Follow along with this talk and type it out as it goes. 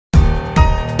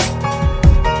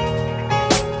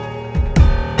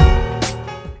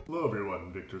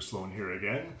Victor Sloan here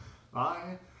again.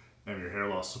 I am your hair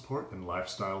loss support and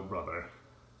lifestyle brother.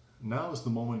 Now is the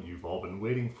moment you've all been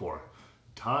waiting for.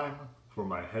 Time for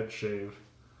my head shave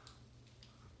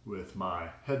with my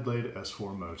HeadBlade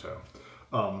S4 Moto.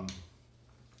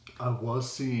 I was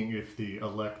seeing if the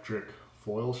electric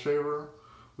foil shaver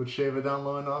would shave it down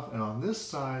low enough, and on this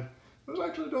side it was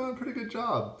actually doing a pretty good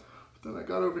job. But then I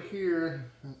got over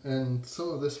here and some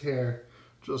of this hair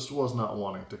just was not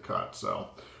wanting to cut, so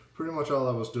pretty much all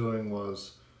I was doing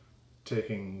was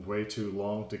taking way too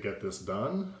long to get this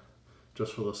done,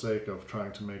 just for the sake of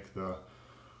trying to make the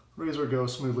razor go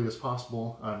as smoothly as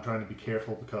possible. I'm trying to be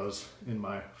careful because in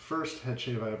my first head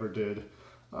shave I ever did,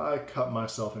 I cut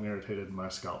myself and irritated my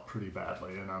scalp pretty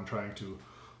badly, and I'm trying to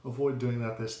avoid doing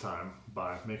that this time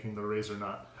by making the razor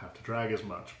not have to drag as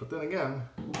much. But then again,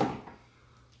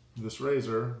 this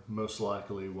razor most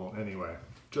likely won't anyway.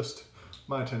 Just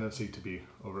my tendency to be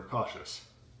overcautious.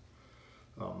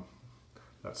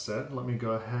 That said, let me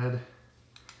go ahead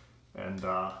and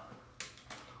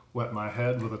wet my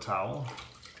head with a towel.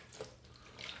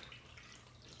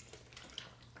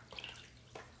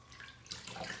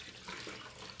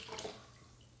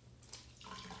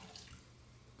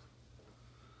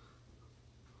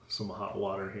 Some hot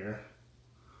water here.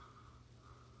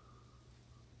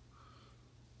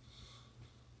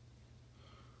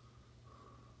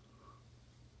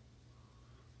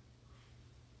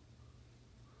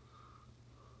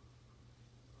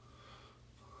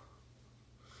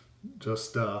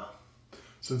 Just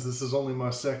since this is only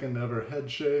my second ever head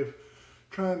shave,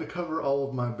 trying to cover all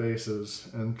of my bases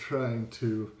and trying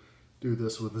to do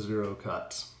this with 0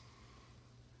 cuts.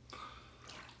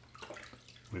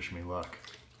 Wish me luck.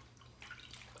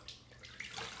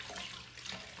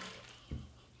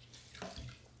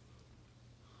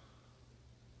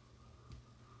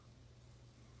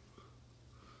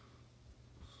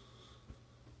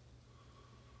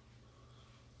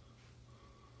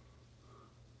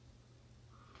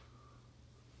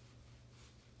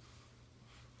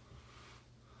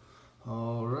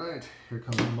 All right, here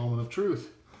comes the moment of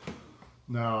truth.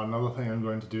 Now, another thing I'm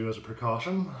going to do as a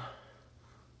precaution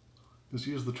is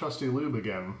use the trusty lube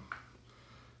again.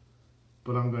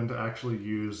 But I'm going to actually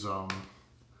use some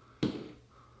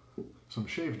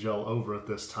shave gel over it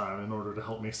this time in order to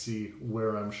help me see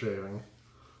where I'm shaving.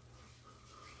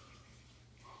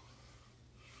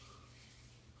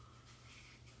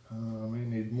 I may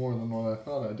need more than what I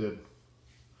thought I did.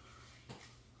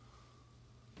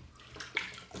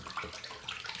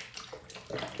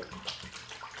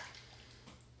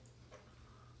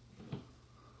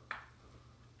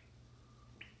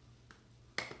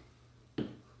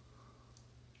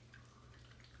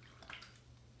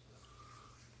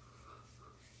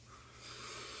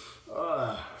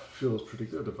 Feels pretty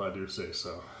good if I do say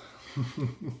so.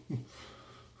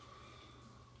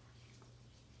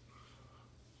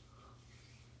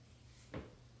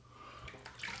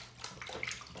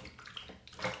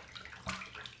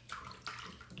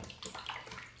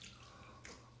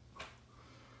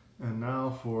 And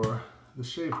now for the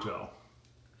shave gel.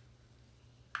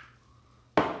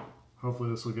 Hopefully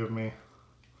this will give me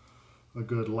a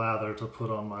good lather to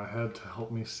put on my head to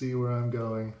help me see where I'm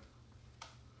going.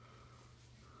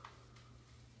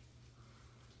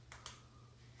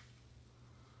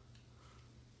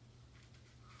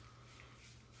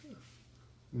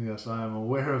 Yes, I am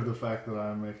aware of the fact that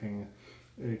I'm making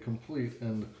a complete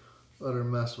and utter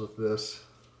mess with this,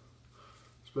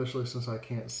 especially since I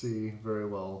can't see very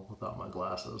well without my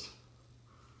glasses.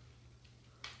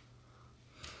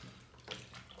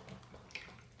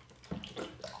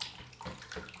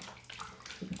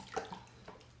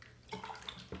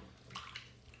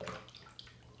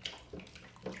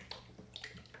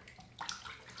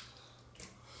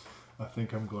 I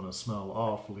think I'm going to smell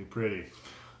awfully pretty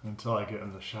until I get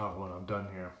in the shower when I'm done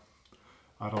here.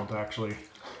 I don't actually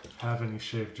have any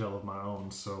shave gel of my own,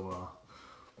 so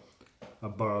I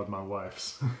borrowed my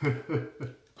wife's.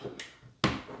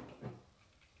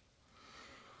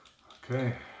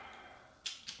 Okay,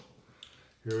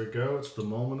 here we go. It's the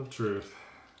moment of truth.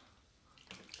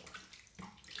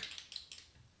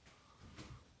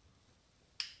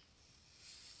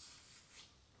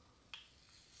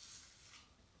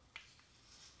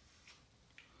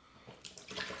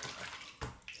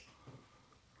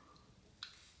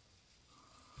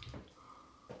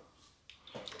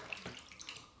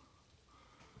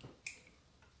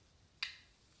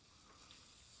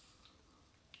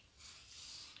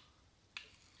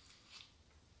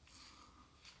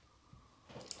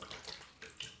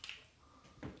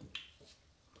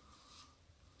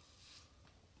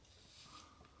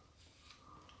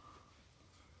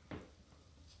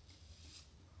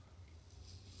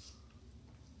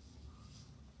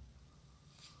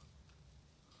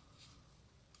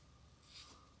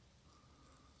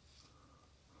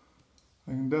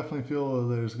 can definitely feel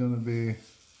that there's going to be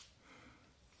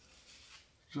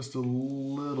just a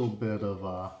little bit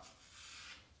of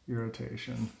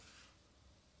irritation.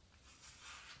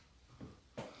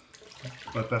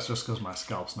 But that's just because my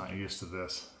scalp's not used to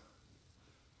this.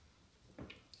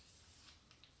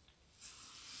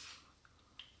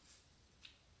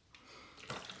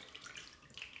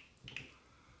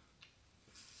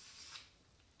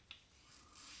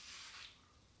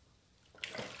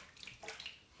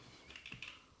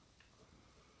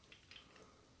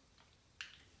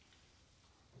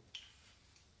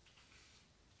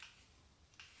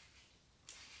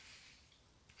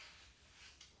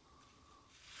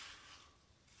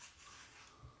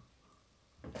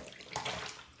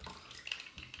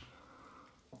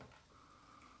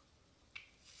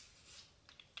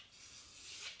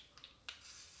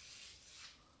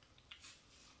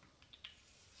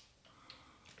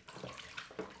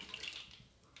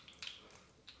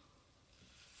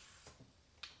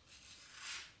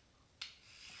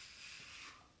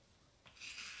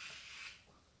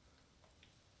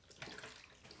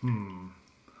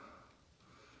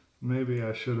 Maybe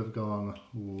I should have gone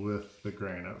with the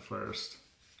grain at first.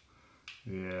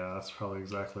 Yeah, that's probably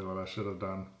exactly what I should have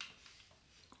done.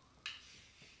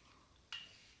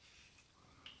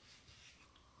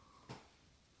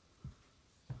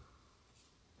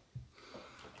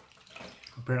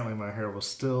 Apparently my hair was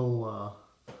still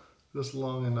just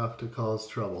long enough to cause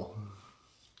trouble.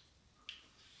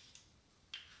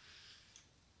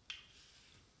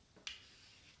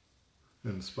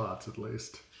 In spots, at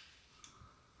least.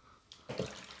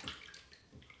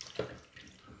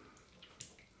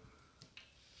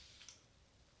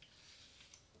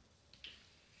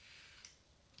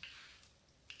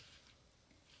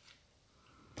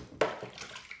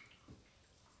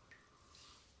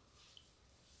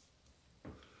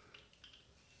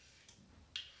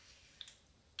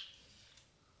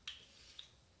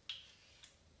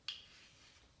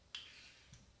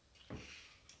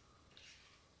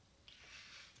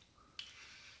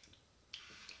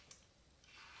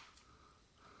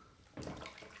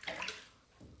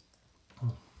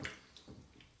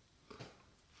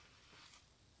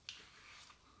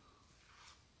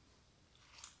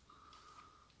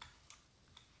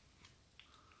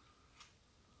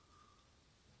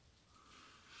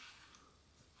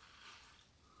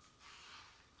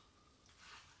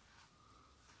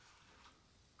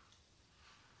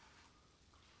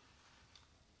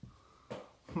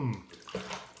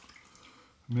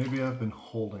 Maybe I've been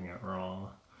holding it wrong.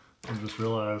 I just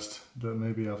realized that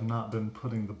maybe I've not been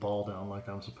putting the ball down like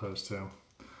I'm supposed to.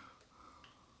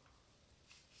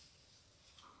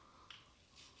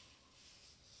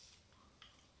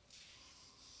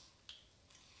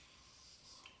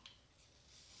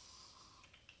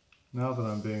 Now that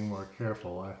I'm being more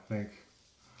careful, I think,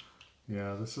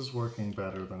 yeah, this is working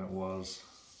better than it was.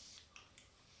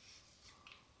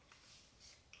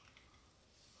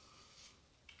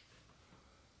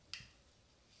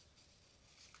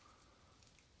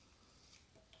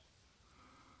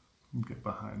 Get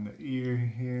behind the ear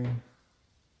here.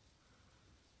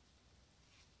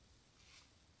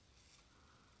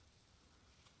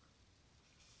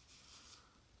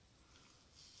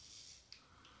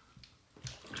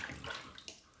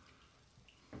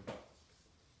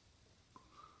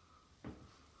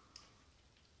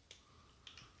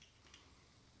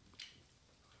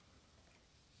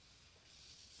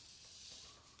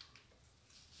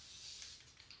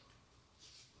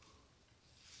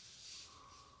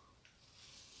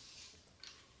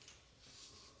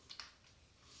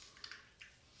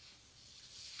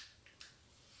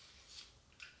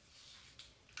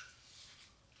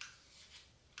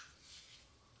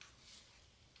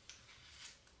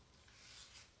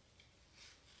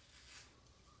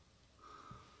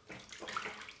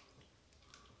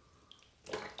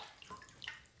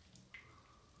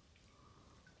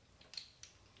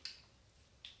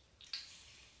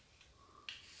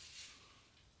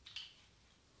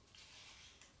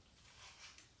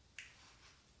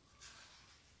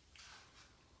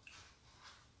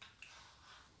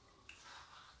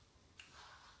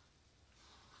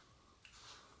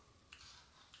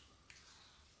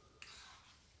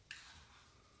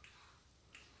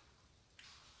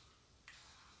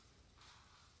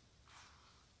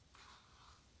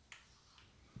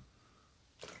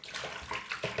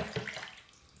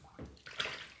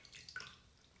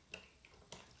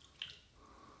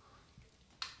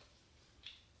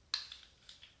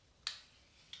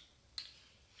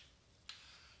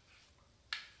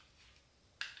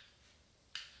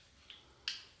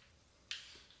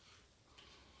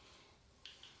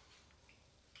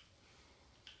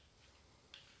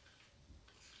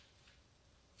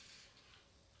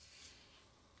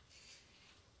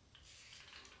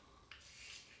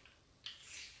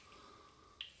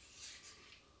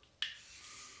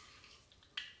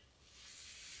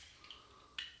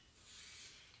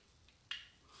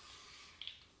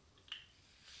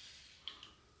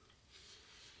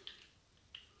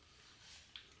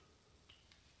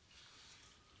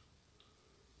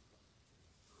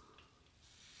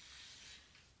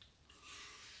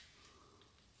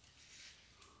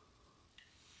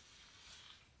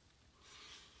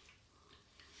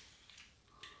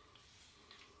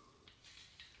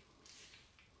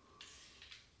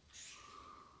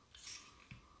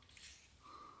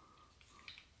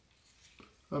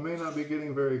 I may not be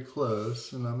getting very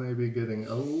close, and I may be getting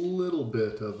a little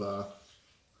bit of a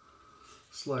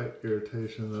slight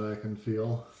irritation that I can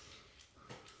feel.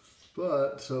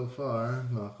 But so far,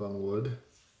 knock on wood,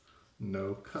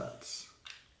 no cuts.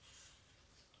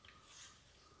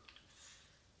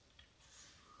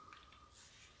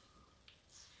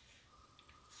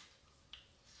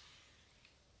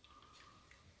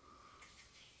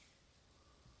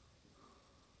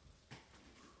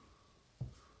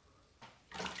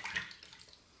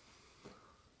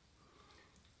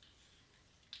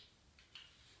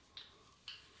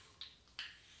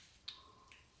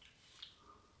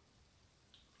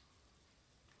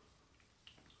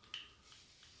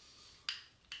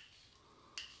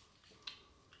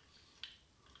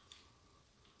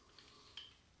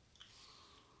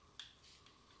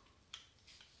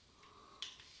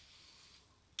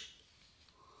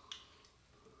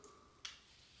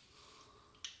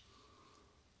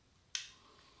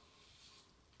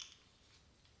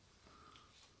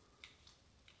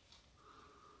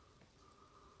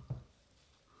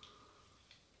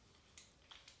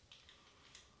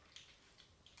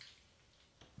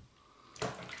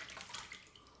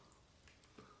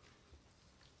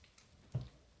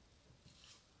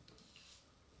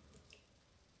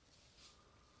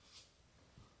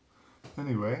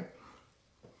 Anyway,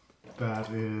 that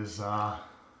is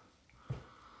the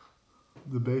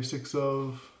basics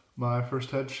of my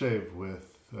first head shave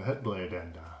with a HeadBlade,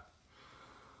 and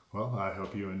well, I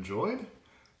hope you enjoyed.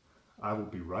 I will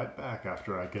be right back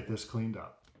after I get this cleaned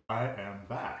up. I am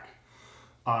back.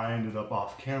 I ended up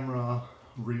off camera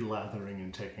relathering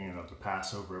and taking another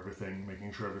pass over everything,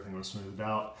 making sure everything was smoothed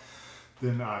out.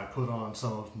 Then I put on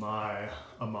some of my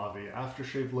Amavi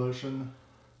aftershave lotion,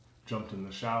 jumped in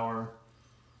the shower,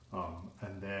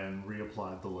 and then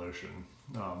reapplied the lotion.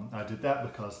 I did that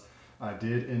because I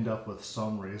did end up with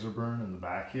some razor burn in the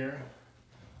back here.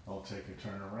 I'll take a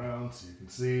turn around so you can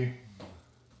see.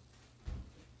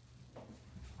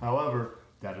 However,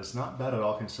 that is not bad at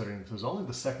all considering this is only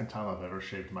the second time I've ever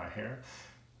shaved my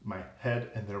head,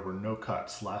 and there were no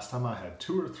cuts. Last time I had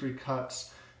 2 or 3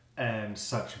 cuts and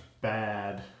such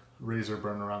bad razor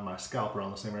burn around my scalp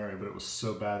around the same area, but it was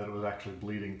so bad that it was actually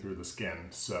bleeding through the skin.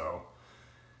 So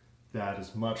that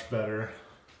is much better.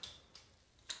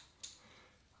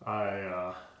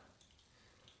 I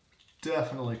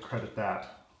definitely credit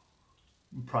that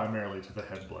primarily to the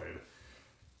HeadBlade.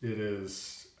 It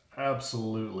is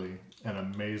absolutely an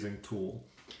amazing tool,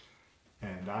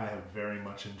 and I have very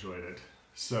much enjoyed it.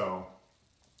 So,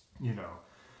 you know,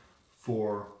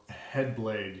 for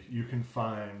HeadBlade, you can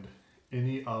find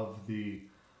any of the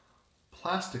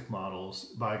plastic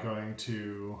models by going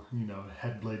to,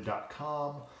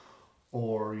 headblade.com,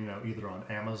 or, either on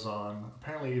Amazon.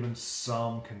 Apparently even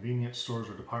some convenience stores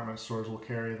or department stores will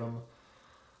carry them.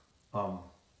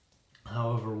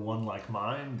 However, one like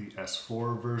mine, the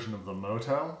S4 version of the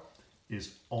Moto,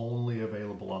 is only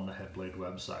available on the HeadBlade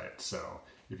website. So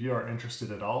if you are interested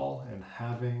at all in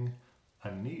having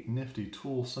a neat, nifty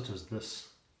tool such as this,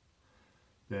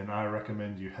 then I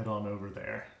recommend you head on over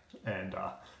there and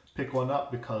pick one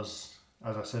up, because,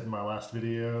 as I said in my last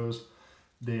videos,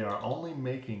 they are only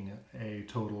making a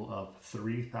total of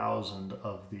 3,000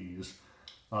 of these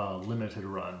limited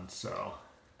runs. So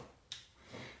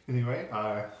anyway,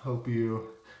 I hope you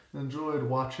enjoyed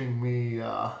watching me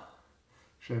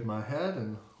shave my head,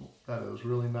 and that it was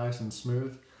really nice and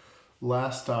smooth.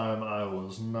 Last time I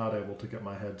was not able to get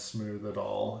my head smooth at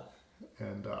all,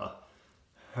 and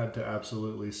had to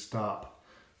absolutely stop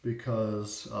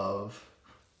because of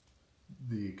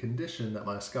the condition that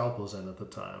my scalp was in at the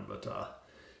time. But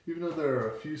even though there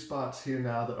are a few spots here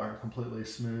now that aren't completely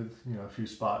smooth, a few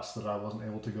spots that I wasn't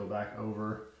able to go back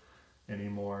over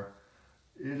anymore,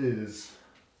 it is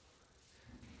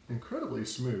incredibly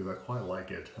smooth. I quite like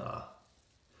it.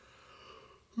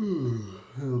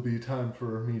 It'll be time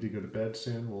for me to go to bed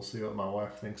soon. We'll see what my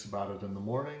wife thinks about it in the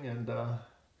morning, and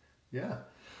yeah.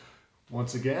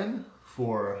 Once again,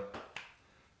 for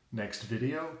next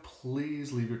video,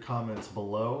 please leave your comments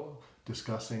below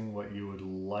discussing what you would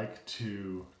like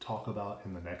to talk about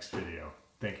in the next video.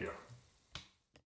 Thank you.